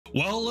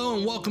Well, hello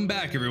and welcome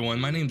back,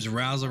 everyone. My name's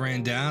Razzle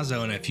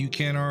Randazzo, and if you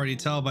can't already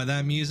tell by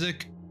that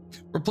music,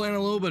 we're playing a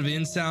little bit of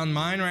In Sound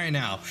Mind right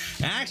now.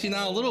 Actually,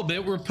 not a little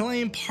bit. We're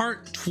playing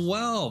part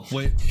 12,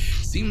 what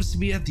seems to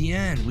be at the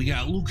end. We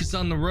got Lucas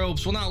on the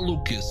ropes. Well, not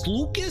Lucas.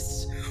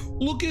 Lucas,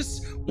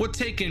 we're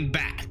taking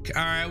back.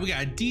 All right, we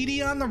got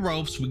Dee on the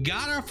ropes. We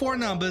got our 4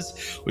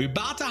 numbers. We're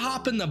about to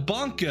hop in the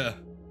bunker.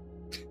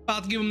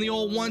 About to give him the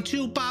old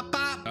 1-2 pop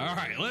pop. All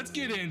right, let's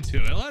get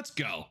into it. Let's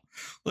go.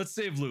 Let's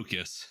save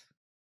Lucas.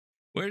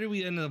 Where did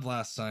we end up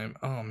last time?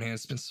 Oh man,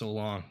 it's been so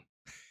long.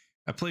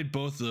 I played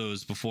both of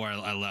those before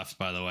I left,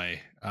 by the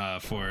way,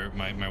 for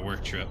my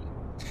work trip.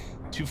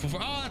 244.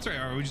 Oh, that's right.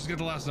 All right, we just got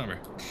the last number.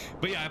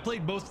 But yeah, I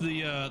played both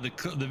the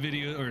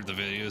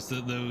videos,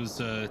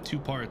 those 2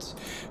 parts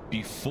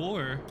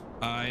before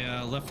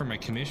I left for my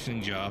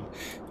commissioning job.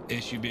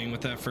 Issue being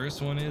with that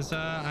first one is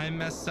I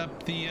messed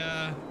up the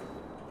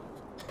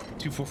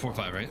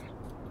 2445, right?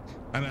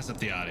 I messed up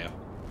the audio.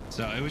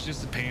 So it was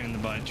just a pain in the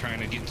butt trying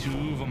to get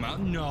 2 of them out.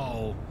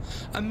 No,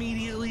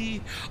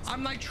 immediately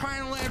I'm like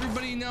trying to let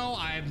everybody know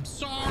I'm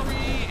sorry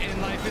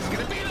and life is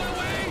gonna be that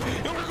way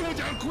and we're going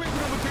down quick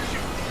with a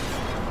parachute.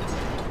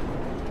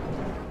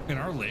 And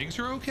our legs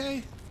are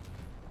okay.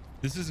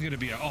 This is gonna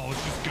be oh,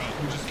 let's just go.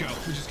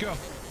 We just go.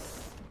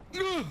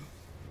 Ugh.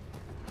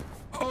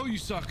 Oh, you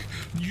suck.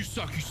 You're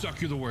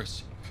the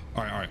worst.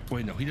 All right.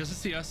 Wait, no, he doesn't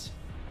see us.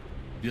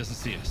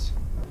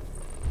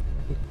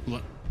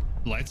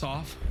 Lights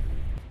off.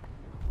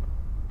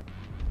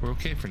 We're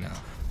okay for now.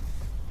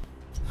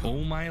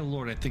 Oh my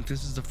lord, I think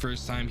this is the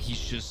first time he's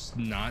just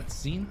not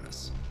seen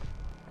us.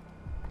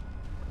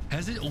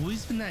 Has it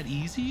always been that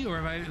easy, or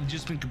have I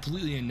just been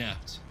completely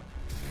inept?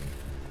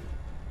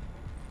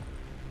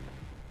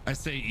 I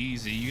say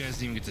easy, you guys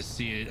didn't even get to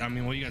see it. I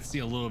mean, well, you got to see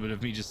a little bit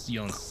of me just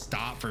yelling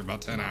stop for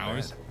about 10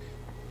 hours.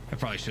 I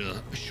probably should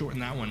have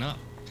shortened that one up.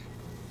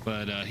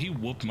 But he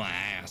whooped my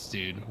ass,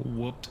 dude.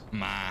 Whooped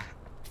my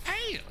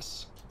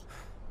ass.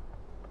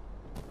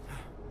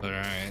 All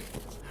right.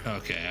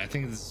 Okay, I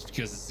think this is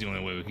because it's the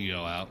only way we can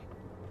go out.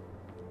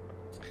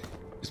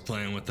 He's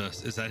playing with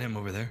us. Is that him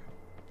over there?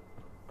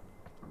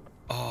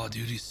 Oh,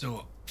 dude, he's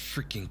so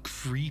freaking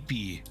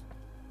creepy.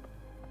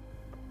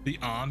 The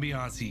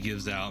ambiance he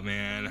gives out,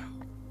 man.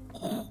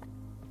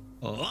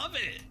 Love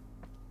it.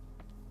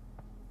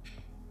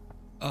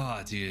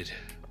 Oh, dude.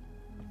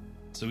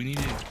 So we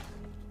needed...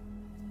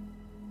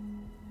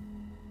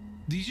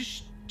 Did he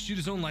just shoot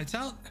his own lights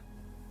out?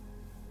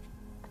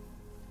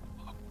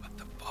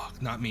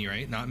 Not me,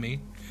 right? Not me.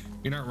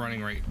 You're not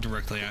running right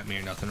directly at me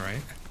or nothing,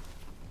 right?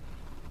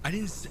 I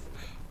didn't say...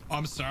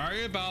 I'm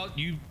sorry about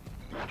you.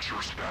 What's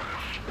your status?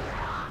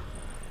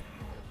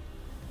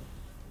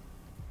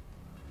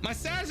 My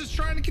status is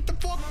trying to get the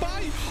fuck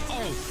by.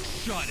 Oh,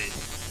 shut it.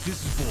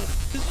 This is bull.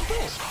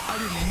 I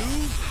didn't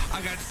move.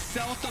 I got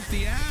stealthed up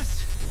the ass.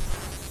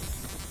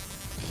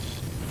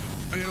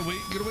 I gotta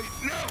wait.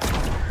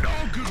 No,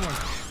 good one.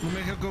 We'll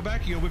make him go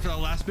back. You gotta wait for that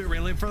last bit,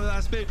 right for the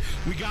last bit.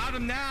 We got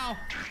him now.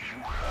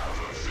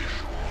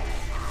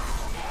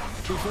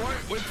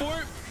 Wait for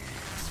it.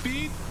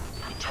 Speed.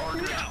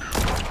 Target. No.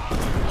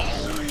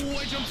 Oh,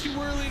 I jumped too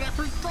early and I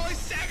probably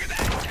staggered that.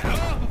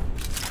 Oh.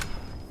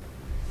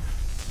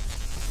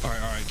 All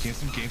right. Gain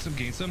some.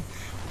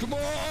 Come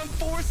on,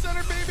 4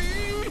 center,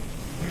 baby.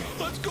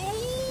 Let's go.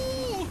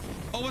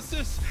 Oh, what's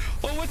this?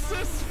 Looks like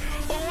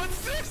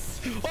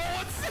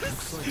some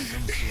sort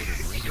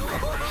of radio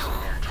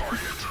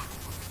target.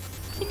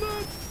 Hold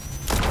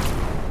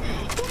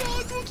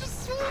on, we'll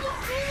just do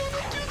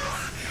this.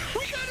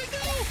 We gotta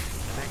go.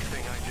 Next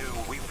thing I knew,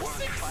 we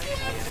weren't fighting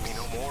the enemy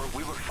no more.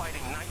 We were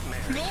fighting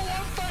nightmares. No,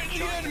 I'm fighting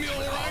the enemy,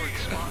 all right.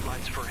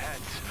 Spotlights for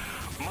heads.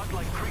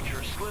 Mud-like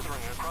creatures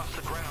slithering across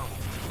the ground.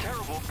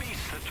 Terrible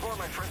beasts that tore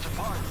my friends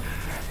apart.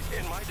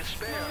 In my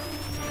despair,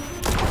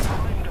 I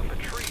climbed up a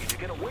tree to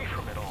get away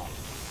from it all.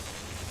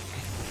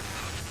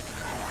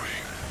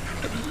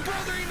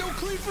 Brother, ain't no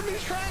tree for me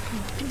to try.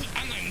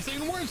 I'm not even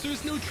saying words.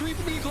 There's no tree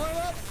for me to climb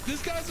up.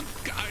 This guy's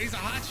he's a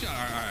hot shot.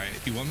 All right.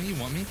 You want me?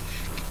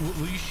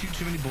 Will you shoot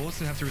too many bullets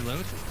and have to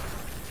reload?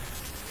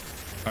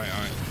 All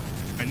right.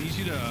 I need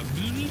you to...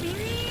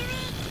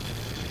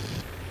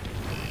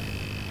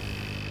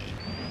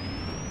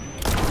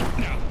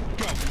 Now,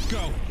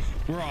 go.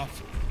 We're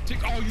off.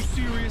 Oh, you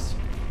serious?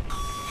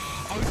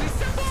 Oh, he's gonna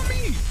step on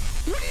me.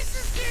 What is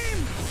this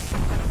game?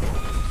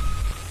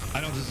 I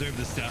don't deserve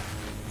this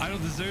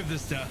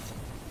death.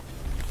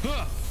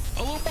 Huh. A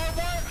little barbed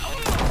wire.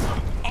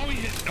 Oh, he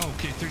hit. Oh,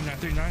 okay,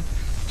 39.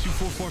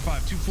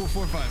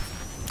 2445.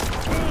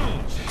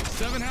 Oh,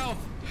 7 health.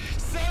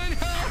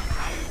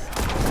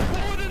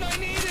 More than I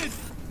needed.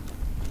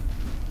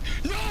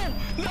 No.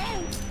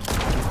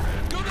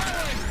 Go that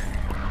way.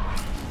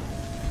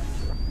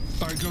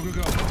 All right, go.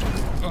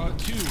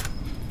 2,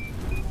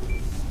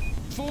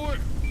 4,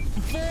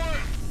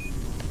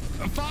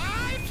 5.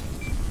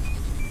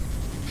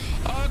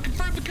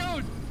 Confirm the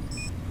code.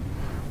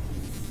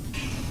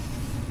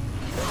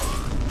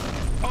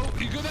 Oh,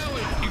 you go that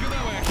way. I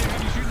can't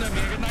have you shooting at me.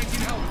 I got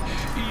 19 health.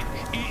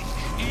 Eat.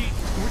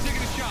 We're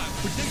taking a shot.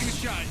 We're taking a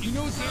shot. You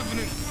know what's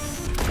happening.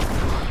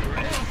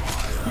 Oh,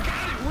 we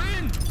got it. We're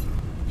in.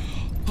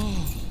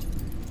 Oh.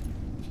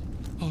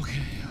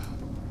 Okay.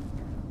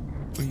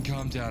 We can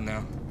calm down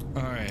now.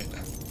 All right.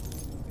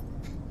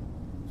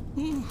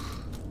 Whew.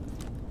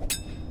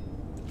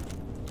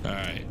 All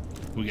right.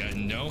 We got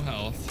no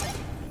health.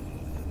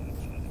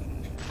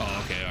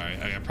 Oh, okay. All right.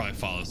 I gotta probably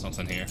follow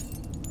something here.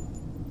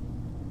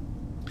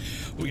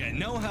 We got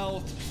no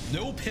health,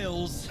 no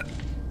pills.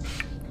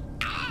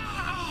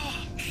 Ah!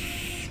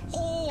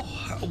 Oh,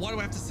 why do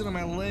I have to sit on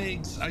my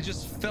legs? I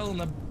just fell in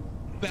the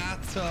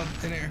bathtub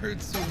and it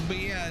hurts so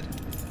bad.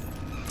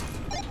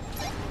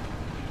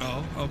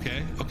 Oh,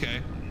 okay,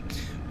 okay.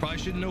 Probably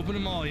shouldn't open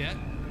them all yet.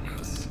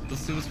 Let's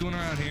see what's going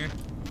around here.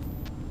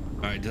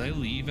 All right, did I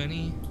leave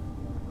any?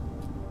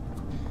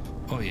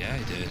 Oh yeah,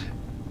 I did.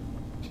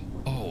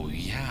 Oh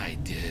yeah, I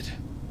did.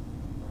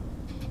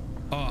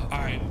 Oh, all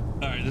right,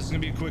 this is gonna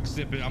be a quick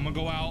snippet. I'm gonna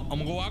go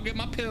out, get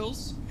my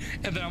pills,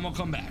 and then I'm gonna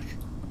come back.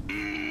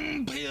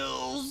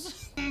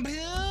 Pills.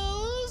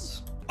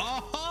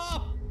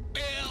 Oh,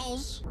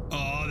 pills.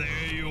 Oh,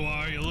 there you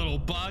are, you little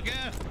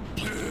bugger.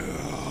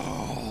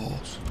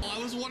 Pills. I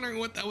was wondering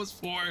what that was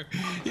for.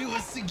 It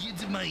was to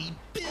get my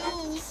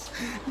pills.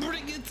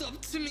 Bring it up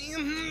to me.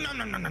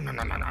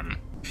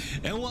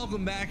 And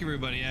welcome back,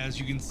 everybody. As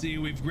you can see,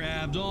 we've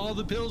grabbed all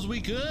the pills we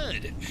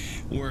could.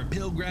 We're a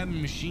pill grabbing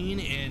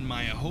machine, and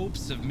my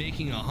hopes of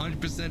making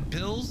 100%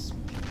 pills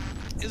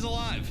is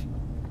alive.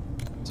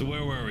 So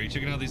where were we?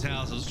 Checking out these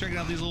houses, checking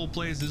out these little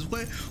places.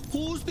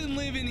 Who's been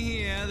living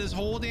here this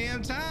whole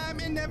damn time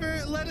and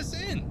never let us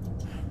in?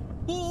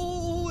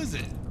 Who is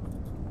it?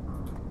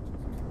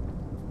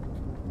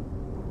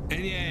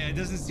 And yeah, it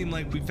doesn't seem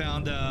like we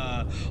found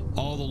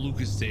all the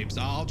Lucas tapes.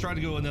 I'll try to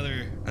go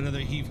another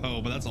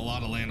heave-ho, but that's a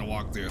lot of land to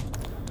walk through.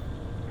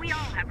 We all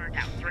have our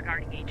doubts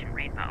regarding Agent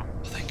Rainbow.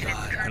 Oh, thank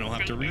God, I don't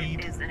have to read.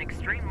 It is an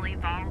extremely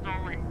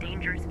volatile and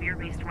dangerous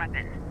fear-based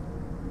weapon.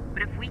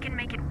 But if we can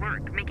make it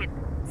work, make it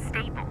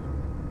stable,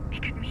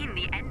 it could mean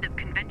the end of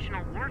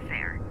conventional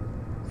warfare.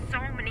 So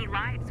many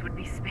lives would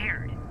be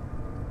spared.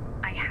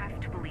 I have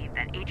to believe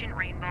that Agent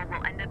Rainbow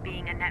will end up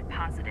being a net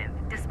positive,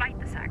 despite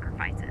the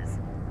sacrifices.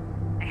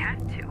 I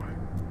have to,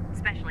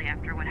 especially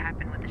after what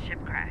happened with the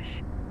ship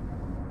crash.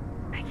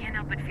 I can't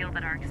help but feel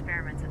that our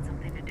experiments had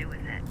something to do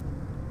with it.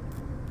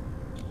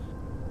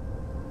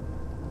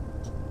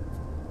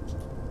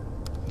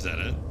 Is that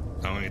it?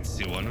 I only get to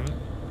see one of it?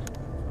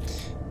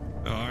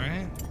 All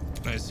right.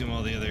 I assume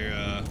all the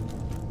other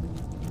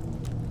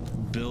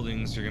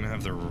buildings are gonna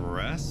have the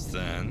rest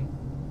then.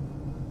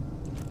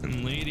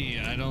 And lady,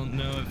 I don't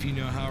know if you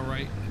know how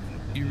right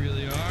you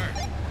really are.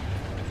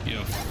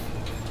 You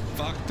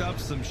fucked up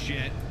some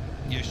shit.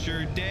 You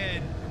sure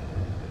did.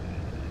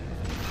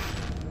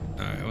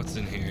 All right, what's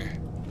in here?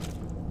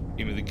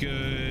 Give me the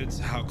goods.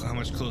 How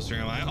much closer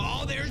am I?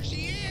 Oh, there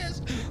she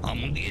is. I'm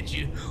gonna get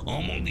you.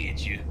 I'm gonna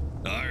get you.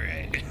 All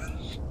right.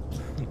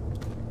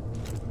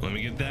 Let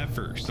me get that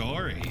first.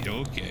 All right.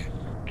 Okay.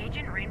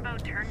 Agent Rainbow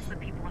turns the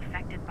people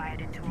affected by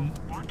it into a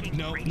walking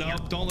radio.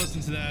 Nope. Don't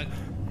listen to that.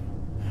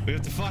 We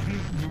have to find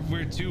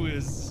where 2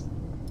 is.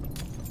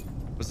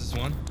 What's this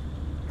one?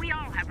 We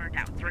all have our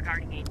doubts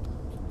regarding Agent.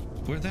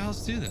 Where the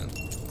hell's 2 then?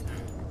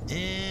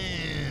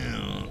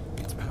 Ew.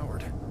 It's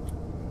powered.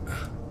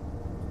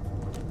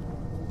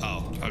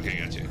 Oh, okay,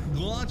 gotcha.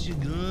 Gotcha.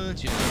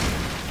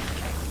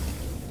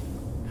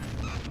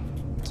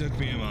 Took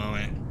me a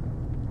moment.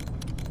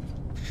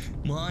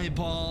 My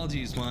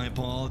apologies.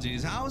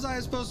 How was I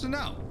supposed to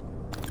know?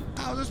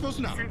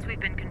 Since we've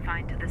been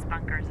confined to this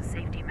bunker as a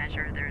safety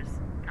measure, there's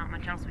not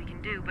much else we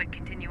can do but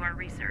continue our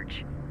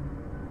research.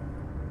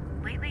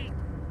 Lately,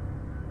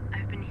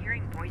 I've been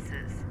hearing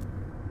voices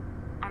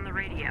on the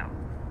radio.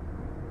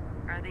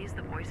 Are these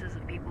the voices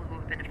of people who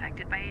have been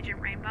affected by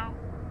Agent Rainbow?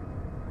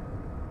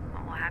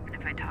 What will happen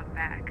if I talk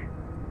back?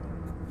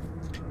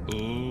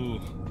 Ooh.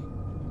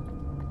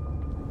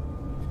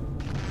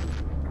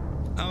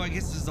 Oh, I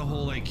guess this is the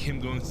whole like him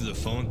going through the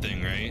phone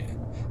thing, right?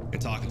 And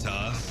talking to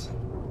us.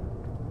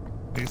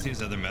 I can see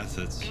his other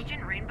methods.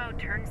 Agent Rainbow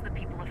turns the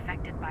people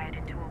affected by it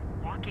into a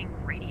walking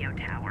radio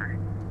tower,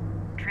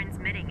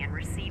 transmitting and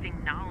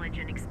receiving knowledge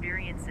and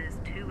experiences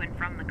to and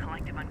from the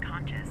collective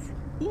unconscious.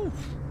 Ooh.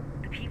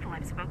 The people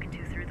I've spoken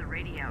to through the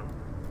radio,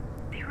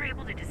 they were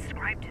able to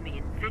describe to me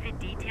in vivid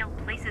detail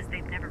places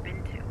they've never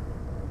been to,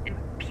 and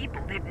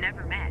people they've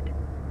never met.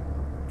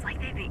 It's like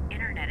they have the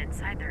internet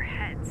inside their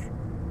heads.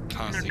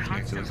 Constantly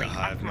connected with a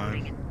hive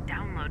mind. And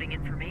downloading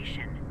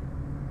information.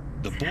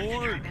 The It's enough to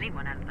Borg. drive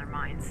anyone out of their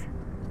minds.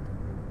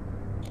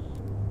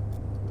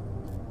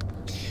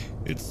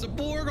 It's the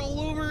Borg all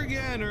over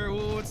again, or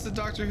what's the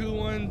Doctor Who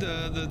one?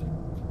 The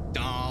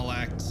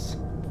Daleks.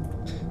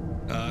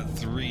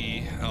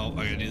 3. Oh, I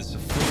gotta do this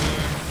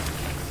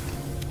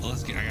before.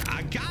 Let's get.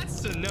 I got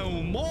to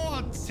know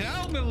more.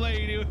 Tell me,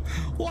 lady,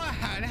 what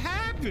had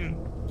happened?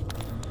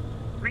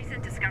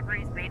 Recent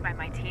discoveries made by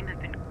my team have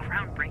been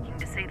groundbreaking,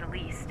 to say the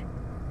least.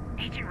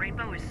 Agent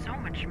Rainbow is so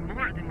much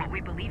more than what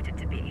we believed it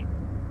to be.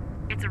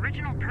 Its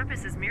original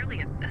purpose is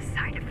merely a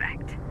side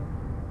effect.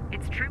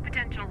 Its true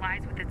potential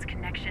lies with its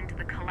connection to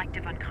the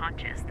collective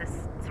unconscious,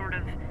 this sort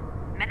of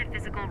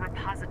metaphysical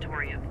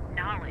repository of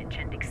knowledge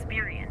and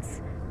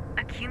experience,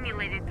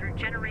 accumulated through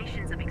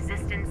generations of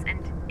existence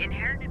and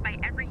inherited by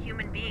every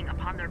human being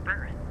upon their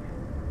birth.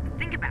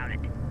 Think about it.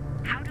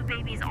 How do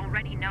babies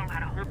already know how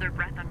to hold their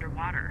breath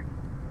underwater?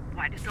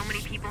 Why do so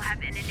many people have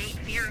an innate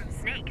fear of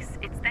snakes?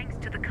 It's thanks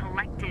to the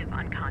collective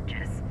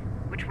unconscious,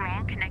 which we're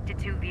all connected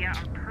to via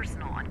our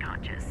personal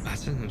unconscious.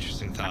 That's an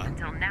interesting Up thought.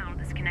 until now,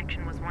 this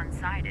connection was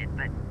one-sided,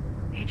 but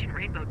Agent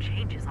Rainbow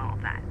changes all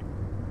of that.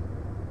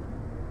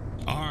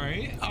 All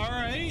right.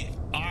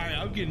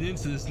 I'm getting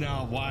into this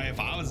now. Why, if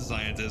I was a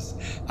scientist,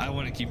 I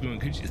want to keep going.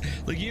 Could you,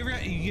 like, you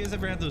guys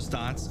ever had those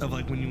thoughts of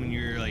like when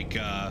you're like,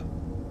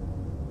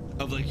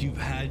 of like you've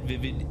had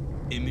vivid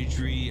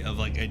imagery of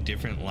like a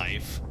different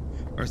life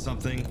or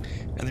something,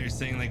 and they're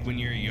saying like when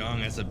you're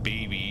young as a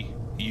baby,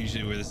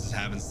 usually where this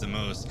happens the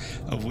most,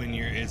 of when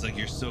it's like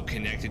you're so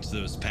connected to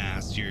those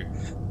past, your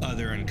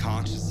other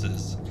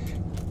unconsciouses,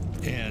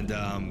 and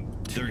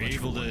they're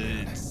able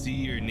to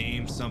see or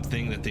name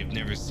something that they've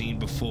never seen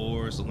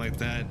before or something like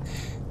that.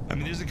 I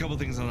mean, there's a couple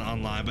things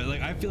online, but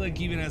like I feel like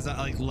even as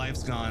like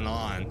life's gone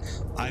on,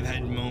 I've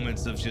had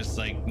moments of just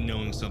like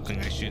knowing something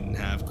I shouldn't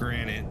have.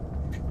 Granted,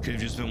 could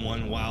have just been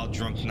one wild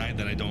drunk night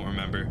that I don't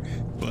remember,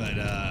 but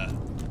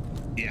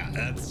yeah,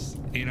 that's,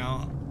 you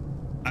know,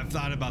 I've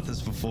thought about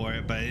this before,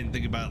 but I didn't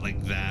think about it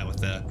like that, with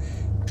the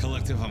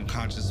collective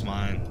unconscious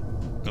mind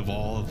of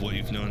all of what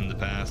you've known in the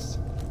past.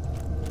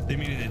 They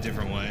mean it a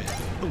different way.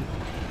 Ooh.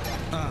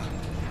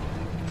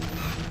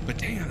 But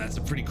damn, that's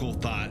a pretty cool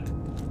thought.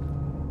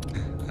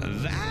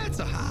 That's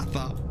a high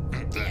thought.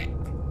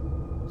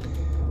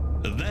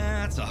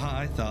 That's a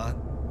high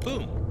thought.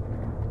 Boom.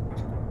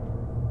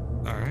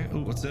 All right.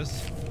 Ooh, what's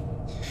this?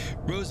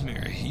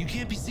 Rosemary, you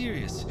can't be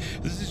serious.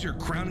 This is your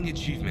crowning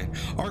achievement.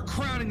 Our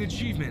crowning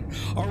achievement.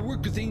 Our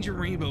work with Agent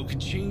Rainbow could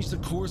change the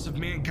course of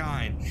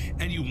mankind,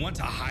 and you want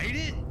to hide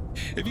it?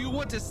 If you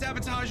want to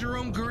sabotage your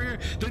own career,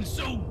 then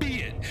so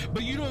be it.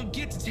 But you don't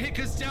get to take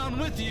us down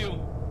with you.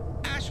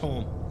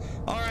 Ashholm.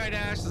 All right,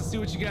 Ash, let's see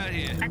what you got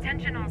here.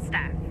 Attention all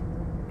staff.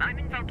 I'm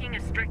invoking a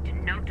strict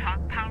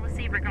no-talk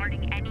policy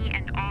regarding any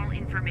and all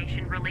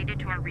information related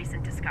to our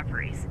recent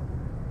discoveries.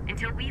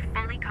 Until we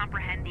fully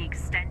comprehend the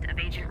extent of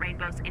Agent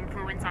Rainbow's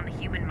influence on the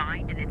human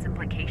mind and its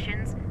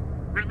implications,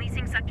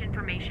 releasing such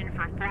information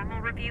for a formal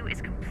review is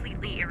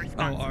completely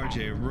irresponsible. Oh,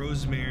 RJ,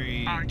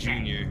 Rosemary RJ.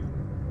 Jr.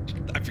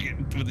 I forget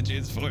what the J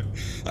is for.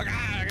 Like,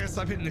 I gotta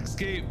stop hitting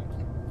escape.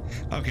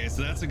 Okay,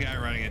 so that's a guy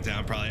writing it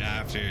down probably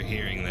after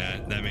hearing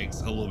that. That makes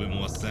a little bit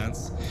more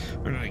sense.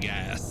 We're not a guy,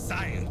 a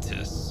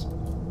scientist.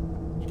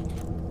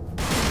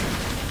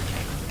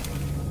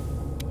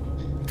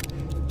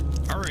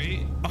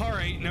 All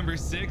right, number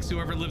 6,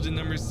 whoever lived in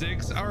number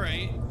 6. All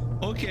right,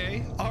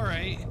 okay, all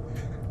right.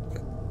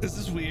 This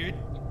is weird.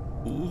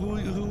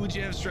 Who would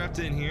you have strapped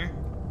in here?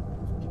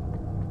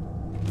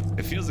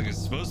 It feels like it's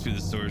supposed to be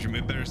the storage room.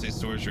 It better say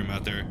storage room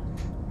out there.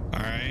 All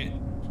right,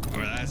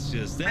 or that's a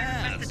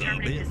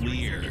bit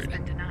weird.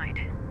 Been denied.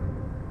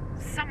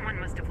 Someone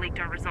must have leaked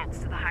our results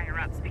to the higher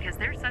ups because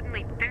they're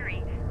suddenly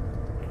very,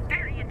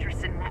 very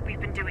interested in what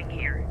we've been doing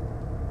here.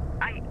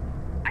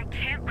 I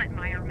can't let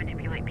Meyer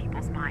manipulate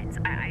people's minds.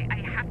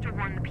 I have to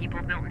warn the people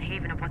of Milton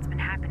Haven of what's been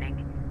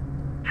happening.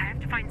 I have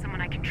to find someone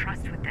I can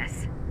trust with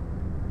this.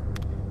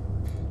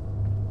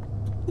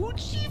 Who'd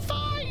she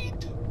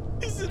find?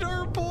 Is it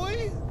our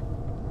boy?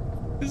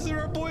 Is it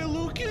our boy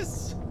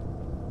Lucas?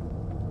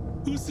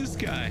 Who's this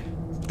guy?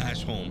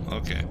 Ashholm.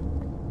 Okay.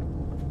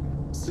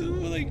 So,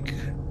 like,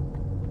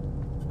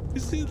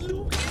 is it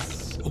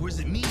Lucas? Or is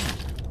it me?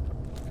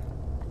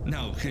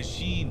 No, because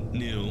she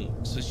knew,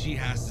 so she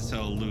has to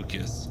tell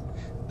Lucas.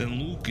 Then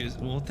Lucas,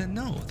 well, then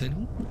no. Then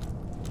who?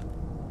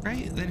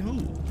 Right? Then who?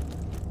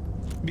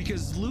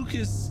 Because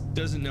Lucas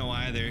doesn't know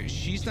either.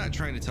 She's not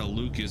trying to tell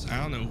Lucas. I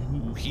don't know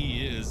who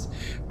he is,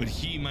 but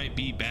he might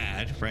be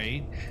bad,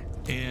 right?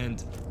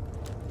 And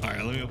all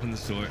right, let me open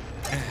this door.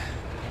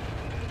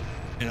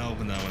 And I'll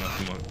open that one up.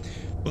 Come on.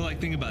 But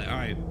like, think about it. All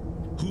right,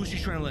 who's she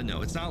trying to let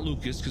know? It's not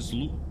Lucas, because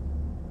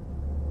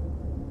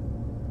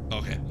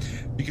okay,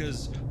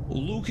 because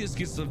Lucas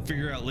gets to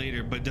figure out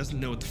later, but doesn't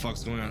know what the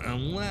fuck's going on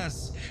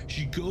unless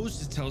she goes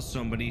to tell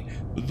somebody,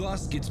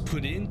 thus gets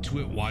put into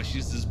it while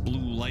she's this blue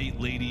light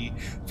lady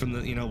from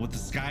the, you know, with the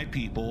sky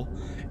people,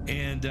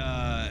 and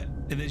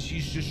then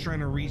she's just trying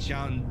to reach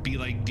out and be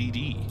like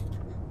DD.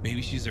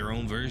 Maybe she's her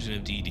own version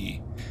of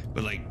DD,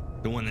 but like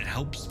the one that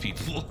helps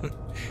people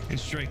and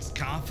strikes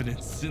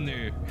confidence in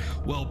their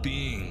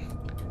well-being.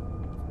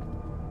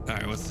 All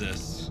right, what's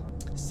this?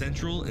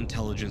 Central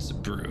Intelligence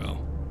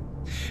Bureau.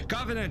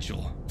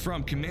 Confidential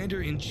from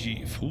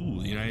Commander-in-Chief,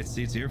 United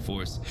States Air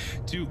Force,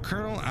 to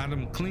Colonel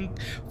Adam Klink,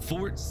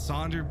 Fort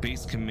Sonder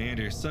Base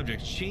Commander.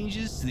 Subject: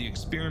 changes to the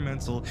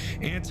experimental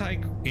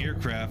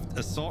anti-aircraft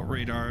assault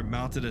radar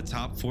mounted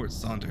atop Fort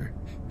Sonder.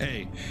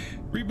 A.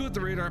 Reboot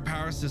the radar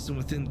power system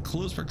within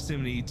close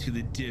proximity to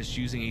the dish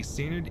using a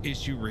standard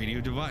issue radio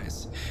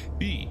device.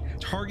 B.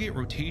 Target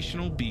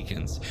rotational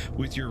beacons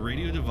with your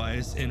radio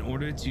device in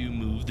order to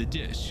move the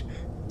dish.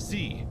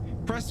 C.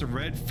 Press the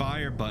red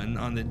fire button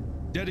on the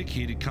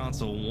dedicated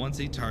console once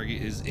a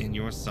target is in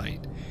your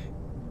sight.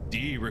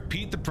 D.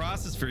 Repeat the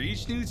process for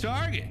each new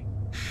target.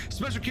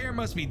 Special care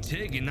must be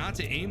taken not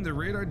to aim the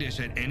radar dish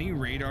at any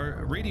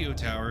radio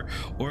tower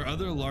or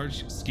other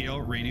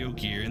large-scale radio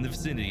gear in the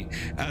vicinity,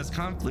 as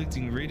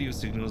conflicting radio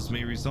signals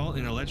may result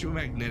in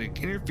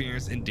electromagnetic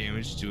interference and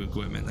damage to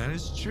equipment. That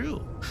is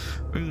true.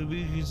 Bring the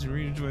beacons and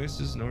radio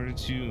devices in order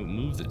to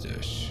move the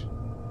dish.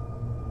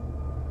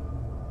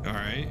 All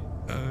right.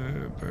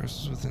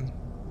 Persons within.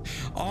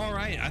 All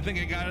right, I think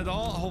I got it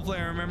all. Hopefully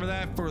I remember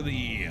that for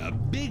the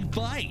big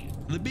fight,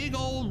 the big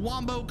old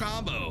wombo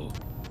combo.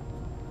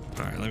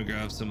 All right, let me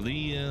grab some of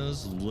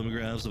these. Let me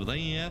grab some of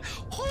that.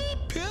 Oh,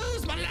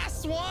 pills, my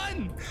last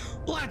one.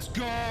 Let's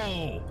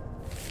go.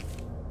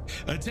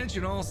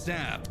 Attention all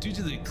staff, due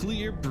to the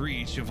clear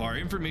breach of our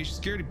information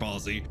security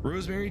policy,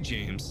 Rosemary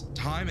James'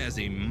 time as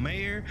a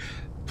mayor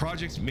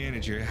project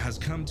manager has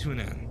come to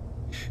an end.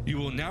 You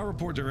will now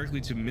report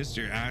directly to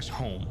Mr. Ash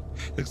Holm.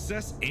 The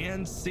success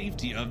and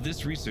safety of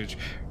this research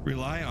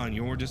rely on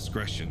your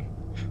discretion.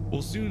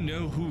 We'll soon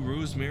know who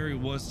Rosemary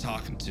was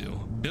talking to.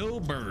 Bill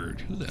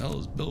Bird. Who the hell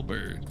is Bill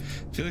Bird?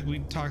 I feel like we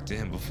talked to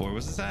him before.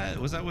 Was that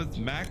with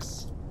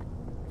Max?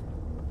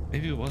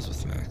 Maybe it was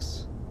with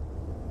Max.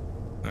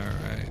 All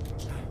right.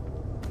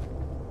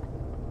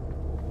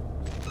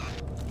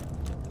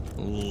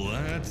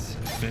 Let's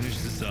finish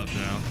this up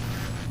now.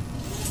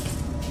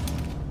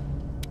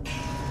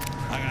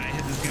 I gotta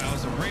hit this guy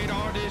with some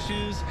radar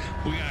dishes.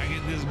 We gotta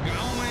get this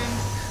going.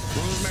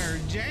 Rosemary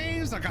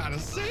James, I gotta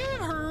save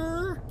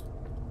her.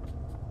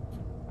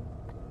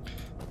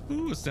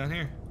 Ooh, what's down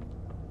here?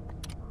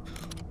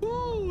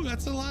 Ooh,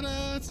 that's a lot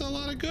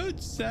of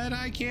goods that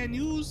I can't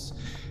use.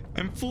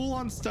 I'm full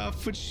on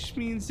stuff, which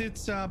means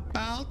it's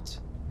about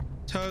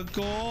to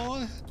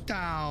go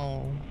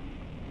down.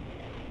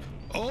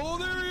 Oh,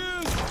 there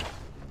he is.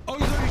 Oh,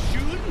 he's already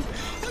shooting?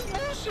 That's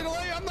bullshit,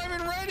 I'm not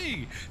even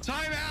ready.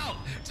 Time out.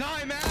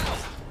 Time out.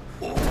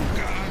 Oh,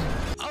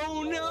 God.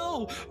 Oh,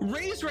 no.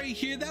 Ray's right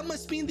here. That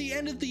must mean the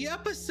end of the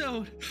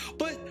episode.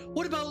 But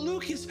what about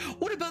Lucas?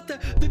 What about the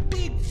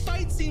big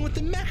fight scene with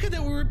the mecha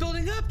that we were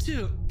building up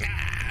to?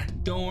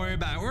 Don't worry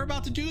about it. We're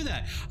about to do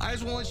that. I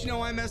just want to let you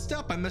know I messed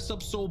up. I messed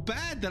up so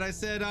bad that I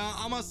said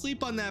I'm gonna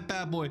sleep on that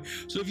bad boy.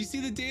 So if you see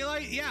the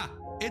daylight, yeah,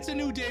 it's a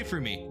new day for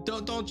me.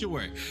 Don't you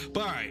worry.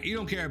 But all right, you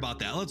don't care about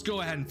that. Let's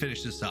go ahead and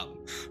finish this up.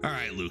 All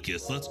right,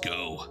 Lucas, let's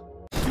go.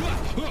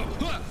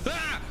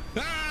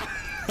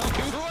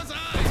 Okay, where was I?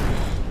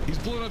 He's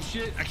blowing up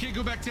shit. I can't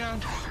go back down.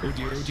 Oh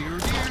dear, oh dear, oh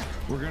dear.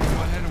 We're gonna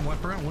go ahead and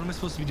wipe around. What am I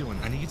supposed to be doing?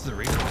 I need to get to the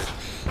radar dish.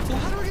 Well,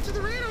 how do I get to the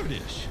radar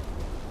dish?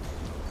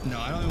 No,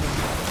 I don't even want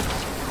to get.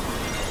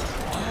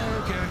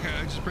 Oh, okay.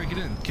 I just break it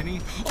in. Can he?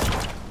 Oh.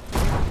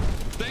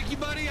 Thank you,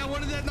 buddy. I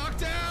wanted that knocked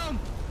down.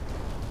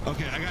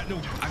 Okay, I got no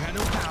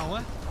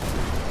power.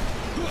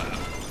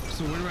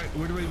 So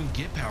where do I even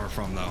get power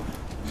from though?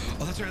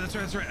 Oh, that's right.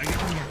 I get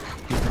from here.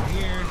 Get from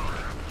here.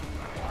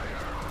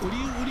 What do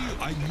you?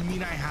 You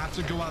mean I have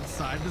to go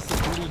outside this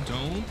little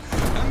dome?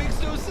 That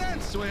makes no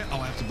sense. So I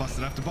have to bust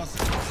it.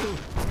 Ooh.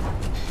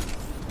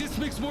 This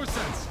makes more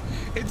sense.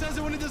 It does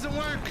it when it doesn't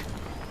work.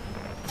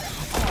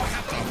 Oh, I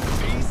have to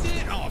face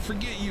it? Oh,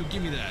 forget you.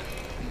 Give me that.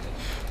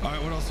 All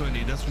right, what else do I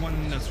need? That's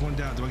one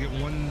down. Do I get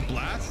one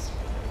blast?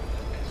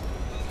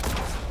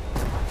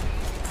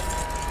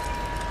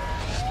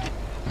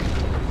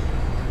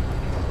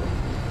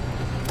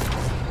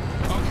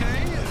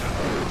 Okay.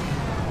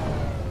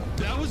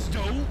 That was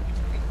dope.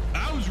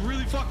 That was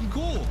really fucking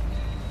cool.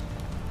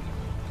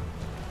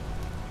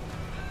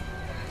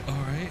 All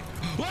right.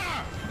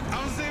 Ah!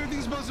 I was saying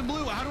everything's supposed to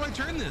blue. How do I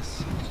turn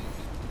this?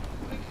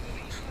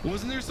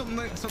 Wasn't there something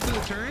to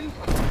turn?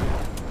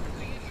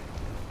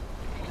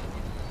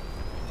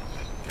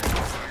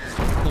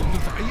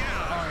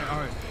 Yeah, all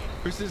right.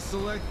 Versus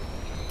select.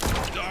 All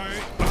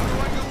right. How do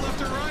I go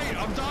left or right?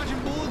 I'm dodging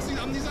bullets. He's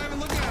not even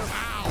looking at him.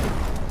 Ow.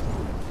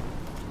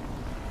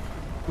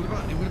 What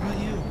about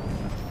you?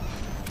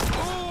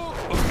 Oh,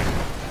 okay.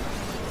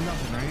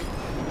 Nothing, right?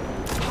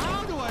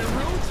 How do I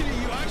rotate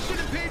you? I should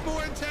have paid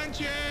more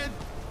attention.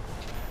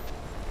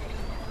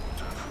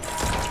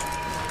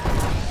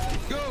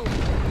 Go.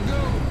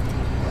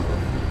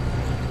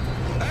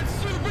 That's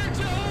super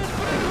dope,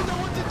 but I don't know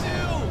what to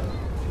do.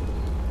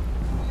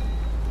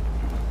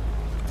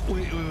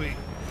 Wait.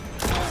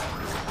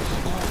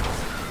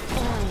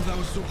 Oh, that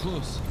was so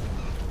close.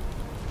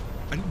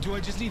 Do I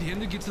just need him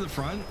to get to the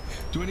front?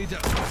 Do I need to?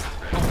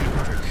 Okay.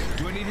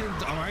 Do I need him?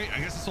 All right, I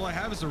guess that's all I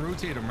have is to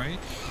rotate him, right?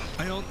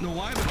 I don't know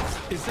why, but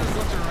it says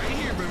left and right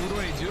here. But what do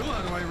I do?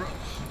 How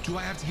do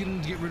I have to get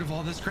him to get rid of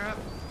all this crap?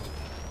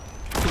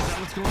 Is that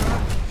what's going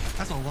on?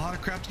 That's a lot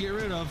of crap to get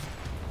rid of.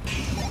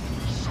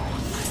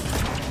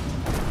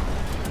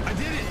 I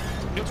did it.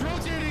 It's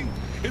rotating.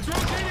 It's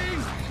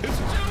rotating. It's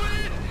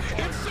doing it.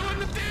 It's doing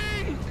the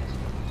thing.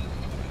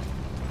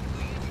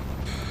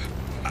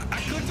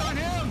 I clicked on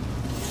him.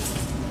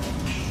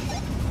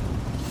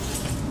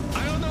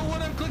 I don't know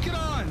what I'm clicking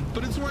on,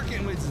 but it's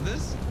working. Wait, is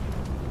this?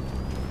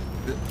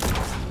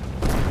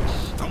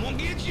 I'm gonna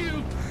get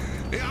you.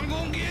 I'm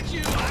gonna get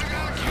you. I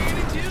got a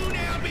cannon too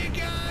now, big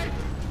guy.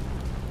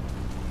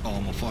 Oh,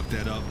 I'm gonna fuck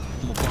that up.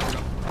 I'm gonna fuck it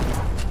up.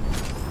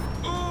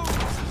 Oh.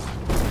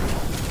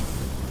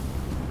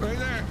 Right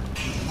there.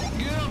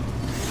 Get him.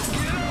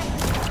 Get him.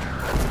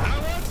 I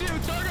want to.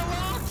 Target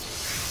locked.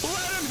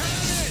 Let him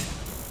have it.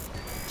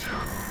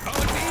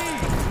 Oh, it's E.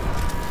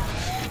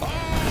 Oh.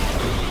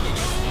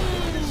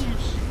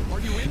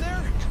 Are you in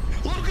there?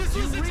 Lucas,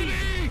 listen to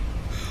me.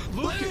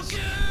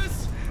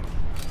 Lucas.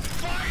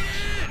 Fight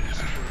it.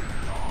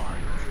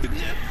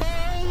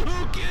 No,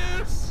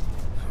 Lucas.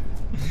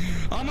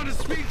 I'm gonna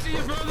speak to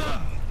you,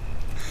 brother.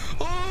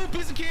 Oh,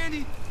 piece of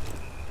candy.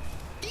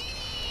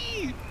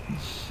 Eee.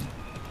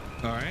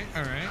 All right.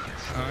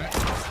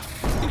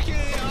 You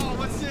can't. Oh,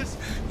 what's this?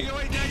 You know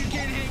what? Now you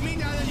can't hit me.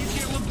 Now that you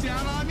can't look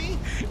down on me,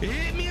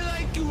 hit me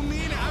like you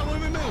mean it. I won't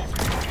even move.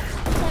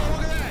 Oh,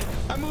 look at that.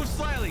 I moved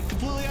slightly,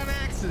 completely on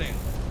accident.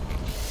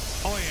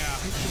 Oh yeah.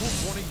 I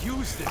don't want to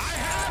use this. I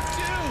have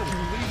to. You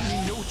leave me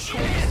no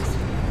choice. Shit.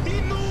 He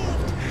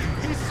moved.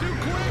 He's too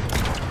quick.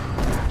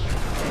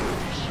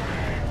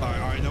 All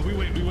right. No, we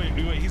wait.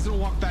 He's gonna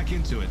walk back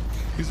into it.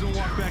 Boom!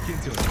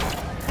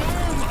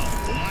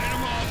 Light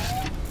him up.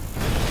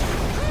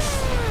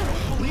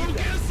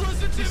 Lucas,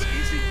 listen to This me.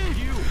 isn't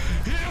you.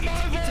 Hear my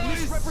It's a voice.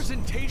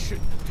 misrepresentation.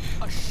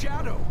 A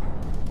shadow.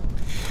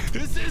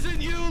 This isn't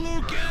you,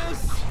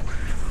 Lucas.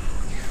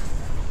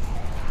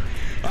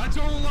 I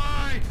don't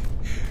lie.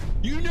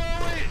 You know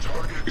it.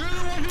 You're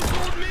the one who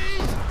told me.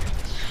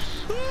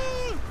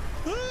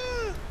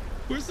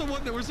 Where's the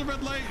one? Where's the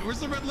red light? Where's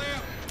the red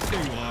lamp?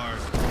 There you are.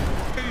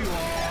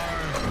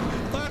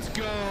 Let's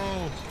go.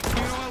 You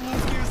know what,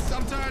 Lucas?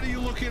 I'm tired of you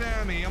looking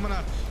at me. I'm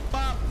gonna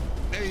pop.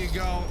 There you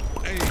go.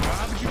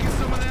 How about you get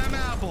some of them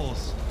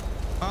apples?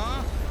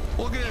 Huh?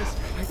 Look at this.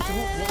 I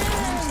don't want to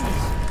use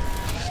this.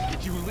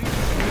 Did you leave me?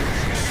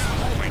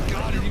 Oh my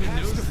God! I didn't even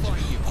notice. To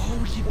find you. Oh,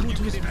 he Or you blew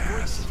can his embrace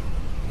past. it.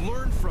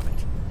 Learn from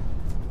it.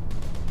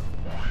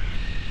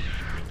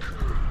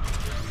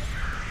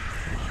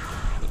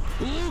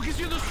 Lucas,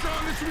 you're the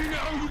strongest we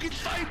know. You can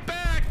fight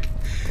back.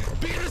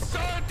 Be the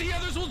start. The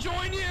others will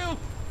join you.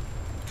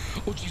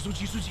 Oh jeez.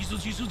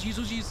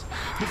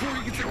 Before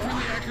he gets like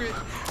really accurate.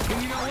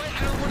 And you know what?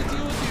 I don't want to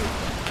deal with you.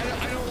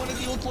 I don't want to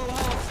deal with low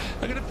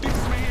health. I gotta fix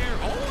my hair.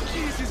 Oh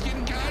jeez, he's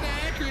getting kind of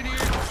accurate here.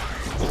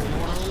 Oh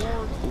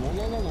Lord.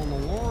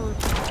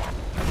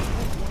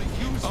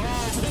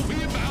 Oh, we'll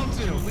be about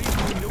to.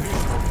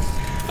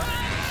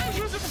 Ah,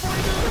 use it before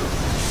he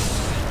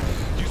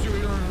moves. Use your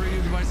radar and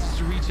radio devices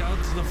to reach out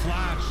to the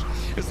Flash.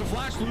 Is the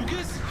Flash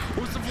Lucas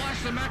or is the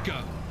Flash the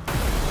Mecha?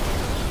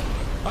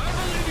 I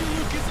believe you,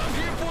 Lucas. I'm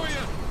here for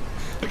you.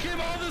 I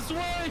came all this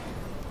way.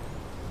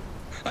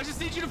 I just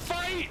need you to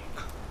fight.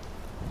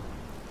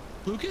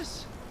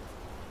 Lucas?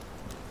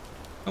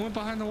 I went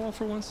behind the wall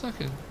for 1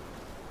 second.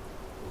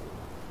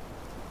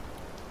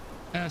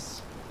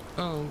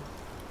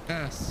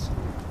 S-O-S.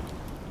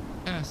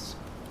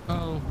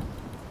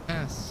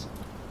 S-O-S.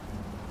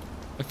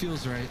 It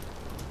feels right.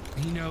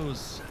 He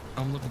knows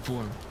I'm looking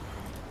for him.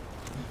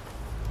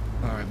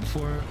 All right,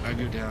 before I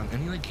go down,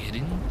 any like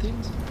hidden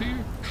things up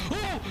here?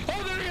 Oh,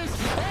 there it is!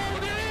 Oh,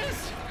 there it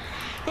is!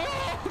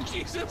 Oh,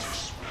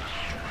 Jesus!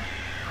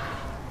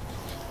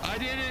 I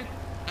did it.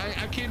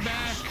 I came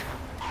back.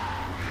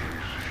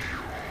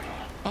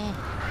 Oh,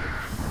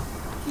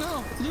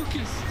 no,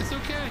 Lucas, it's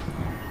okay.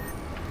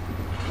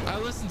 I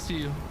listened to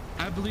you.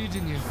 I believed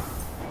in you.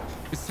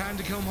 It's time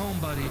to come home,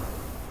 buddy. You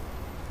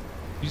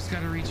just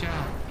gotta reach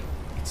out.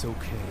 It's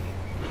okay.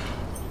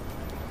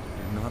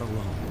 You're not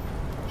alone.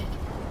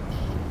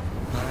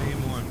 Not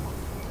anymore.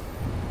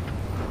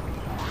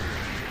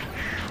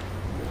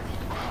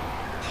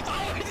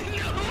 Oh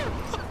no!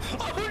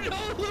 Oh no,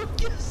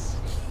 Lucas!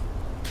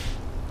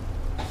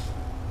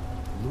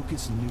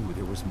 Lucas knew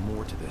there was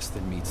more to this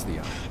than meets the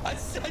eye. I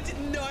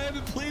didn't know. I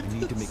haven't played I this.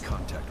 need to make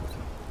contact with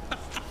him.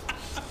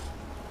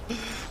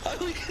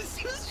 Lucas,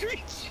 just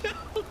reach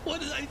out. What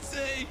did I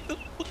say?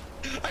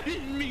 I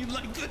didn't mean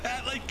like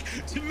that, like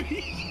to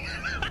me.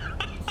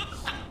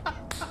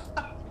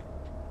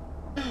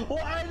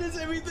 Why does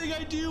everything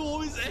I do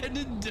always end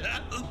in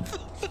death?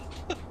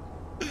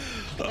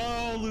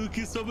 Oh,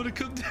 Lucas, I'm gonna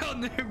come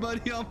down there,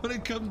 buddy. I'm gonna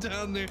come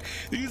down there.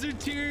 These are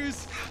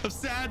tears of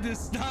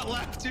sadness, not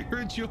laughter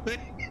or joy.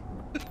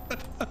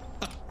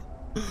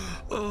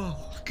 Oh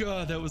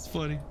God, that was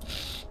funny.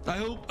 I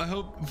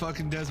hope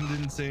fucking Desmond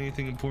didn't say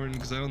anything important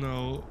because I don't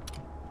know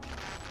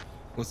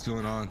what's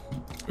going on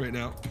right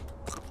now.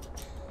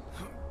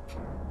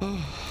 Oh.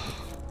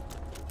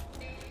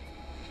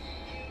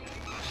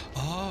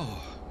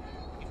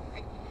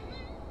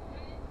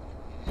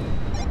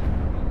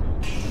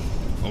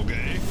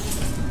 Okay.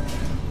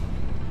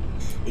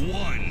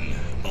 One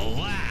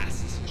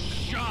last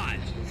shot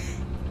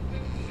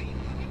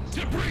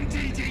to bring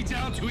DD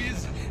down to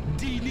his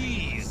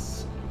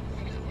D-knees.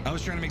 I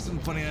was trying to make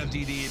something funny out of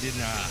DD. It did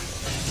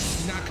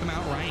not come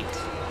out right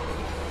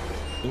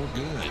or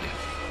good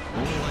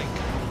or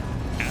like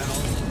at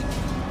all.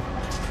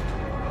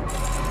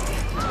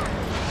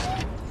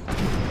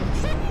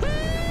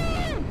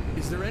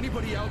 Is there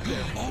anybody out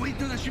there? Oh wait,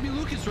 no, that should be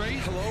Lucas, right?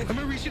 Hello? Am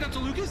I reaching out to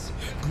Lucas?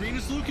 Green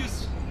is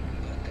Lucas.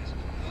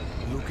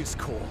 Lucas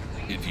Cole.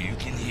 If you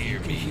can hear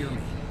Can me, you hear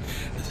me?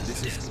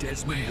 This is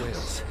Desmond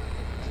Wales.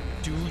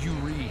 Do you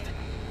read?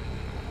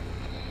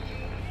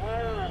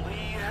 Holy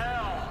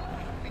hell!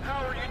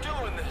 How are you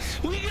doing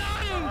this? we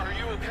got him. Are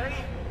you okay?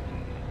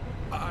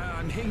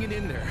 I'm hanging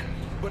in there,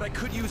 but I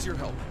could use your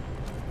help.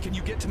 Can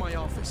you get to my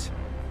office?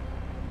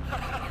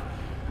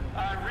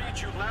 I read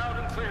you loud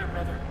and clear,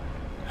 brother.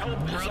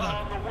 Help is Brother.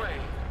 on the way.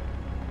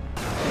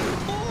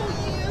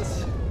 Oh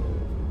yes.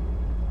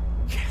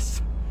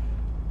 Yes.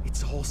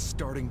 It's all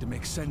starting to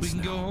make sense We can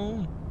now. go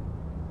home.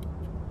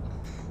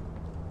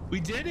 We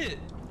did it.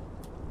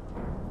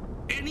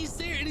 And he's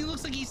there, and he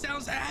looks like he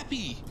sounds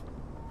happy.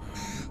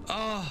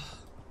 Oh,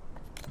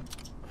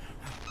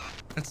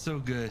 that's so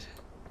good.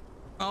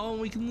 Oh,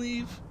 we can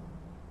leave.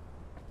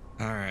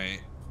 All right.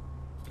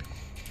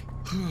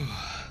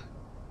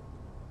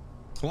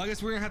 Well, I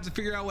guess we're gonna have to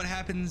figure out what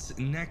happens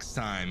next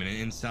time in an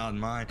Inside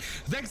Mind.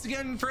 Thanks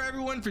again for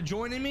everyone for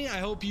joining me. I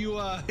hope you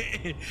hope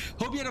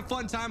you had a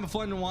fun time, a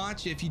fun to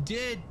watch. If you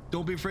did,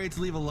 don't be afraid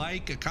to leave a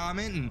like, a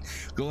comment, and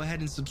go ahead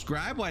and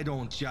subscribe. Why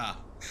don't ya?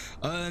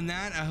 Other than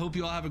that, I hope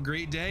you all have a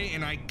great day,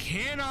 and I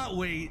cannot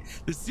wait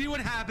to see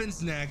what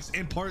happens next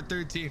in part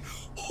 13.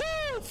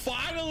 Woo,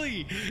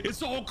 finally,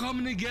 it's all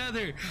coming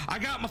together. I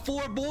got my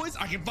 4 boys.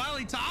 I can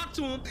finally talk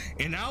to them,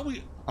 and now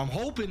I'm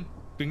hoping,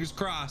 fingers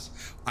crossed,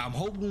 I'm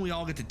hoping we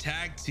all get to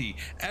tag team.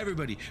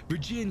 Everybody,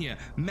 Virginia,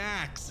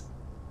 Max,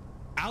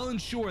 Alan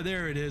Shore,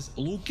 there it is,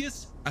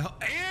 Lucas,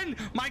 and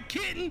my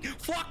kitten,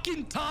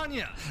 fucking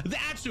Tanya.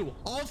 That's who,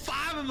 all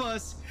 5 of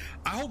us,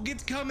 I hope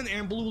gets coming,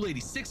 and Blue Lady,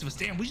 6 of us.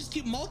 Damn, we just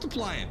keep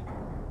multiplying.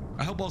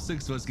 I hope all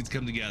 6 of us gets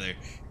come together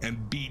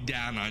and beat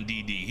down on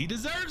DD. He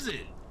deserves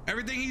it.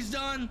 Everything he's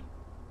done.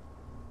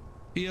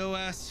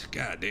 POS,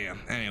 goddamn.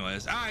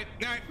 Anyways, all right,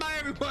 bye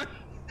everyone.